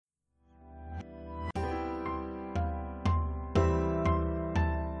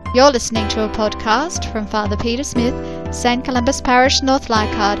You're listening to a podcast from Father Peter Smith, St Columba's Parish, North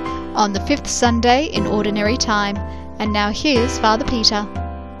Leichhardt, on the 5th Sunday in Ordinary Time. And now here's Father Peter.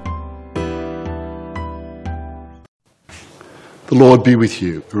 The Lord be with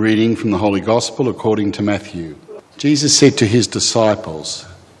you. A reading from the Holy Gospel according to Matthew. Jesus said to his disciples,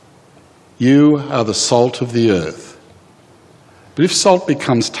 "You are the salt of the earth. But if salt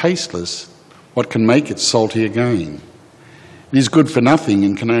becomes tasteless, what can make it salty again? It is good for nothing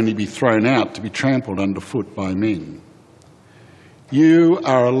and can only be thrown out to be trampled underfoot by men. You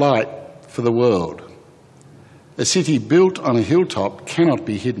are a light for the world. A city built on a hilltop cannot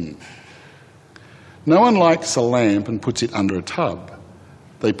be hidden. No one lights a lamp and puts it under a tub.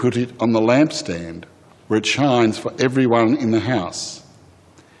 They put it on the lampstand, where it shines for everyone in the house.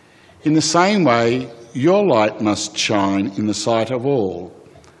 In the same way, your light must shine in the sight of all,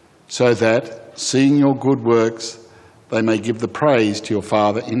 so that, seeing your good works, they may give the praise to your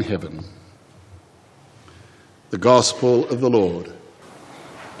Father in heaven." The Gospel of the Lord.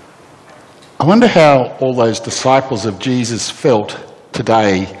 I wonder how all those disciples of Jesus felt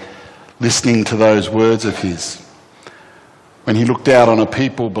today listening to those words of his. When he looked out on a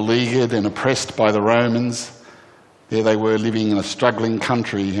people beleaguered and oppressed by the Romans, there they were living in a struggling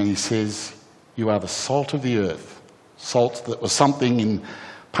country, and he says, "You are the salt of the earth." Salt that was something in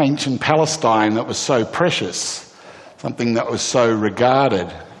ancient Palestine that was so precious, something that was so regarded,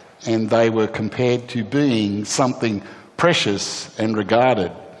 and they were compared to being something precious and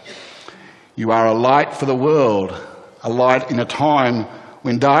regarded. You are a light for the world, a light in a time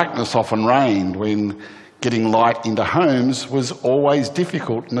when darkness often reigned, when getting light into homes was always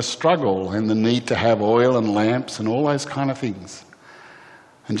difficult and a struggle, and the need to have oil and lamps and all those kind of things.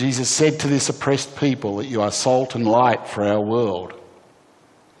 And Jesus said to this oppressed people that you are salt and light for our world.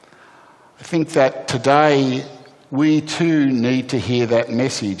 I think that today we too need to hear that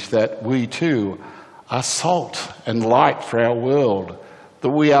message, that we too are salt and light for our world, that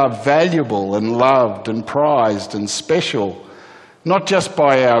we are valuable and loved and prized and special, not just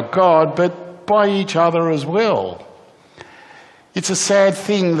by our God, but by each other as well. It's a sad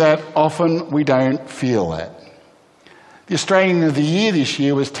thing that often we don't feel that. The Australian of the Year this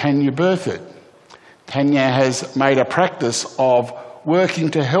year was Tanya Burford. Tanya has made a practice of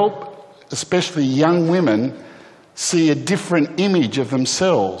working to help especially young women see a different image of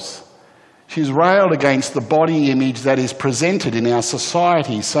themselves. She's railed against the body image that is presented in our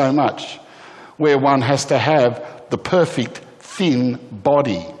society so much, where one has to have the perfect thin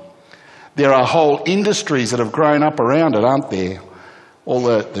body. There are whole industries that have grown up around it, aren't there? All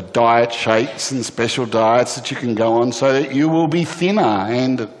the diet shakes and special diets that you can go on so that you will be thinner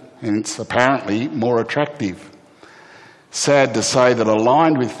and it's apparently more attractive. Sad to say that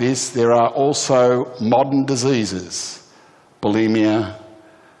aligned with this, there are also modern diseases, bulimia,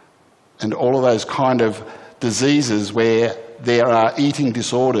 and all of those kind of diseases where there are eating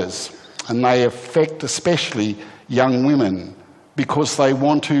disorders, and they affect especially young women because they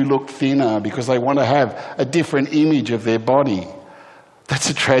want to look thinner, because they want to have a different image of their body. That's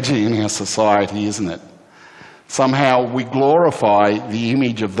a tragedy in our society, isn't it? Somehow we glorify the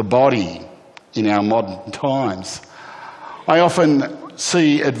image of the body in our modern times. I often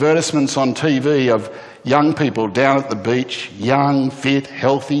see advertisements on TV of young people down at the beach, young, fit,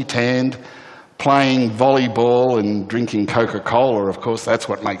 healthy, tanned, playing volleyball and drinking Coca-Cola. Of course, that's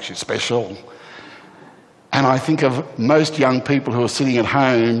what makes you special. And I think of most young people who are sitting at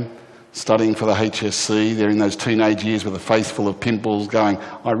home studying for the HSC. They're in those teenage years with a face full of pimples going,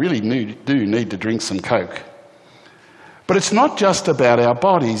 I really do need to drink some Coke. But it's not just about our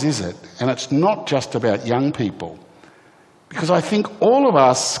bodies, is it? And it's not just about young people. Because I think all of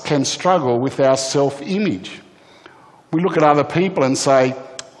us can struggle with our self-image. We look at other people and say,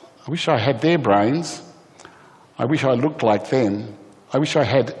 I wish I had their brains. I wish I looked like them. I wish I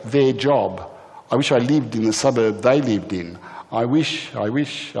had their job. I wish I lived in the suburb they lived in. I wish.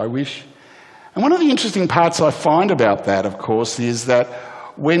 And one of the interesting parts I find about that, of course, is that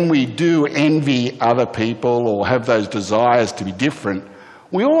when we do envy other people or have those desires to be different,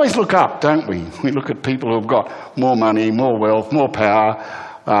 we always look up, don't we? We look at people who've got more money, more wealth, more power,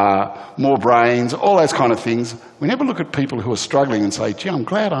 more brains, all those kind of things. We never look at people who are struggling and say, gee, I'm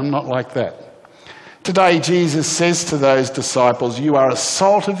glad I'm not like that. Today, Jesus says to those disciples, you are a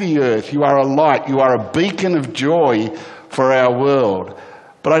salt of the earth, you are a light, you are a beacon of joy for our world.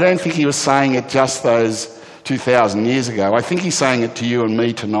 But I don't think he was saying it just those 2,000 years ago. I think he's saying it to you and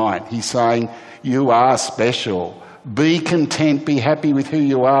me tonight. He's saying, you are special. Be content, be happy with who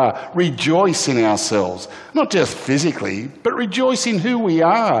you are. Rejoice in ourselves, not just physically, but rejoice in who we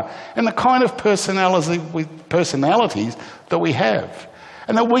are and the kind of personalities that we have.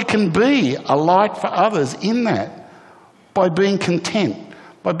 And that we can be a light for others in that by being content,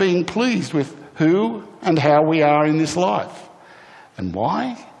 by being pleased with who and how we are in this life. And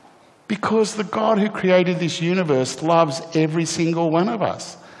why? Because the God who created this universe loves every single one of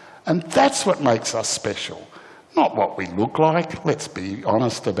us. And that's what makes us special, not what we look like. Let's be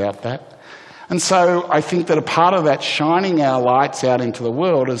honest about that. And so I think that a part of that shining our lights out into the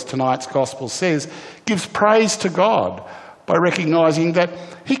world, as tonight's gospel says, gives praise to God by recognising that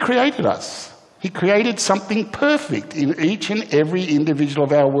he created us. He created something perfect in each and every individual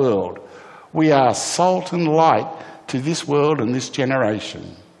of our world. We are salt and light to this world and this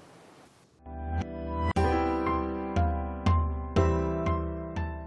generation.